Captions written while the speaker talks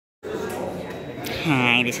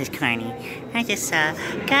Hi, this is Carny. I just saw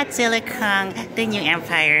Godzilla Kong, the New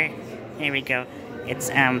Empire. Here we go.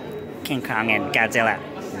 It's King Kong and Godzilla.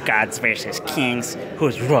 Gods versus kings.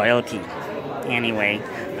 Who's royalty? Anyway,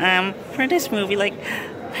 for this movie, like,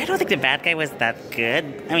 I don't think the bad guy was that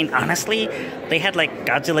good. I mean, honestly, they had like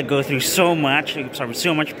Godzilla go through so much, absorb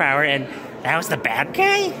so much power, and that was the bad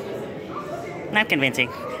guy? Not convincing.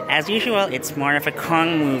 As usual, it's more of a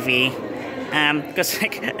Kong movie. Because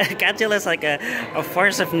like, Godzilla's like a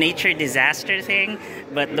force of nature disaster thing,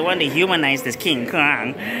 but the one they humanized is King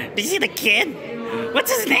Kong. Did you see the kid?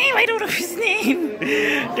 What's his name? I don't know his name.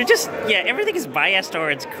 They're just, yeah, everything is biased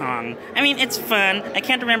towards Kong. I mean, it's fun. I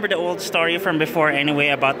can't remember the old story from before anyway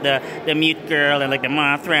about the mute girl and like the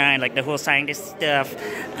Mothra and like the whole scientist stuff.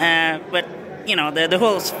 But, you know, the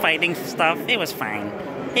whole fighting stuff, it was fine.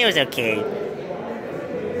 It was okay.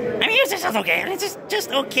 I mean, it was just okay. It's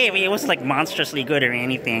just okay. I mean, it wasn't like monstrously good or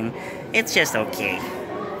anything. It's just okay.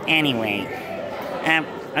 Anyway.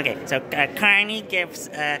 Okay, so Carny gives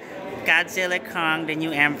Godzilla Kong, the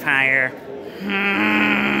New Empire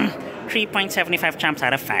 3.75 chomps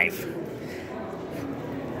out of 5.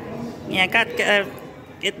 Yeah,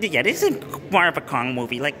 this is more of a Kong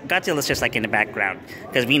movie. Like, Godzilla's just like in the background.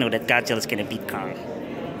 Because we know that Godzilla's gonna beat Kong.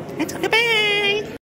 It's okay, bye!